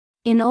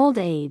In old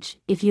age,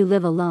 if you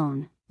live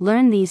alone,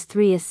 learn these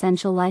 3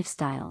 essential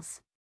lifestyles.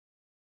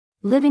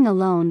 Living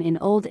alone in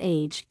old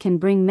age can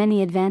bring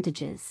many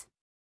advantages.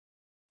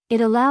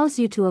 It allows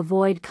you to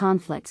avoid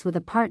conflicts with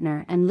a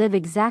partner and live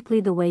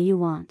exactly the way you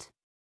want.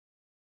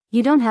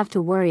 You don't have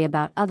to worry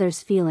about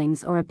others'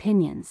 feelings or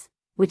opinions,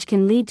 which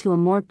can lead to a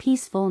more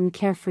peaceful and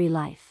carefree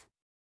life.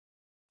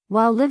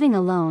 While living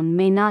alone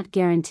may not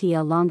guarantee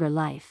a longer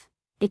life,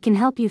 it can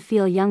help you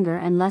feel younger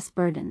and less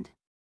burdened.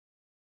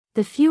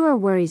 The fewer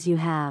worries you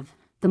have,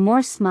 the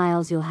more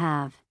smiles you'll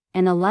have,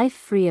 and a life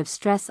free of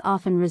stress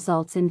often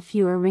results in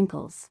fewer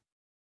wrinkles.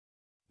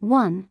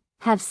 1.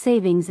 Have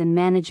savings and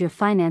manage your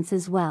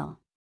finances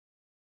well.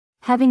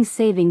 Having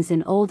savings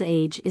in old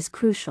age is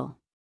crucial.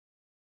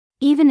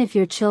 Even if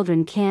your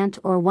children can't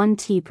or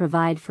won't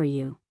provide for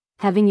you,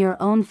 having your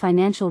own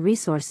financial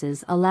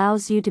resources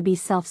allows you to be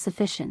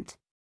self-sufficient.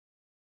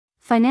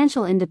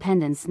 Financial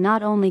independence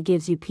not only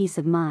gives you peace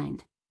of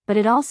mind, but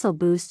it also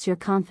boosts your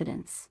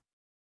confidence.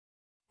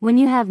 When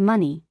you have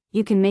money,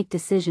 you can make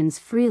decisions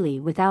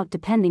freely without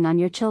depending on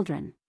your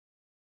children.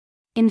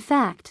 In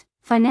fact,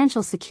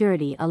 financial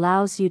security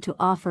allows you to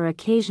offer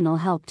occasional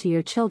help to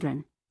your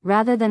children,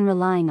 rather than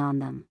relying on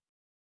them.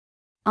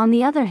 On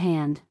the other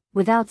hand,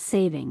 without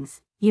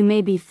savings, you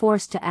may be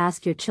forced to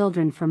ask your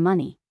children for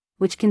money,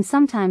 which can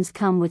sometimes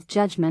come with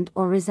judgment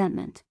or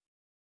resentment.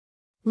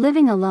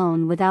 Living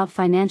alone without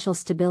financial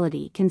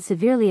stability can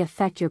severely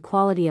affect your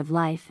quality of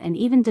life and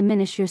even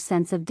diminish your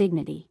sense of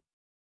dignity.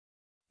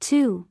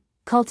 2.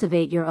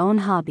 Cultivate your own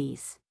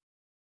hobbies.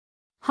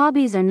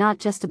 Hobbies are not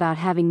just about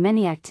having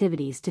many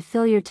activities to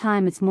fill your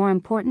time, it's more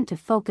important to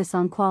focus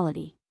on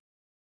quality.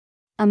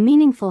 A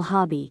meaningful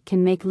hobby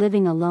can make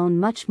living alone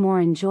much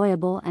more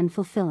enjoyable and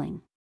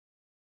fulfilling.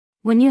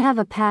 When you have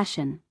a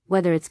passion,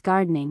 whether it's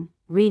gardening,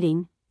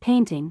 reading,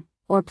 painting,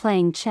 or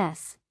playing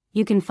chess,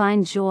 you can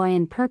find joy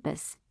and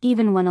purpose,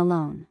 even when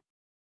alone.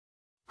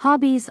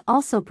 Hobbies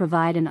also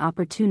provide an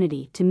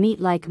opportunity to meet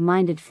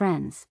like-minded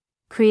friends,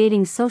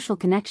 creating social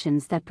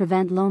connections that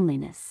prevent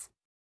loneliness.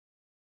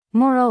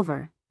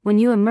 Moreover, when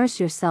you immerse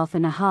yourself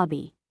in a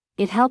hobby,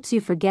 it helps you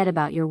forget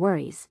about your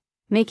worries,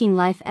 making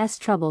life's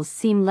troubles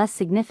seem less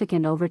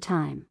significant over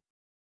time.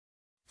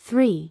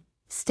 3.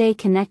 Stay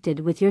connected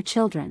with your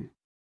children.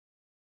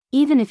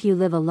 Even if you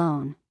live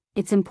alone,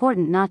 it's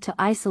important not to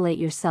isolate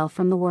yourself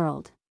from the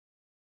world.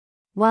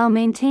 While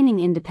maintaining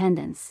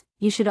independence,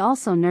 you should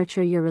also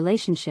nurture your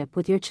relationship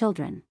with your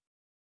children.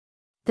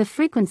 The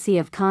frequency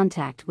of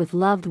contact with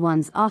loved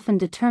ones often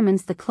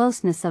determines the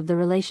closeness of the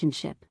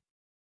relationship.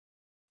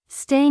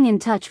 Staying in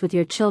touch with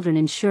your children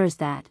ensures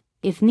that,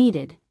 if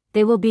needed,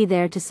 they will be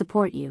there to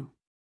support you.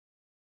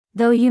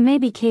 Though you may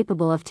be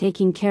capable of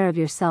taking care of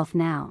yourself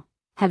now,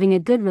 having a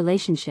good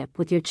relationship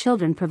with your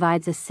children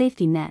provides a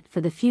safety net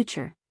for the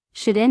future,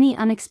 should any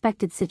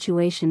unexpected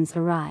situations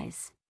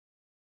arise.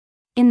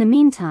 In the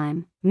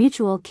meantime,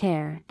 mutual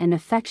care and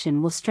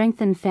affection will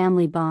strengthen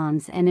family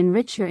bonds and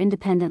enrich your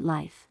independent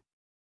life.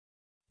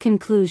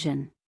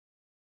 Conclusion.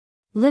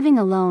 Living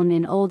alone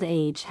in old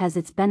age has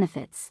its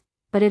benefits,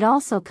 but it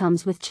also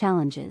comes with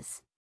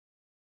challenges.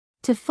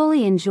 To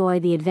fully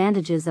enjoy the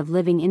advantages of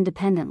living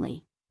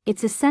independently,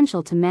 it's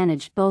essential to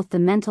manage both the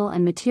mental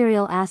and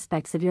material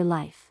aspects of your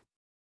life.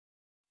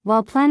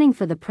 While planning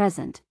for the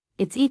present,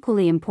 it's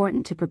equally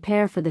important to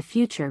prepare for the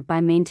future by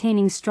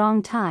maintaining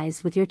strong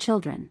ties with your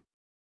children.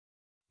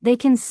 They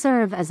can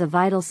serve as a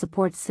vital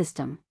support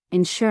system,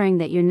 ensuring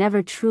that you're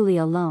never truly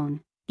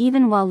alone,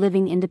 even while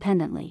living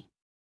independently.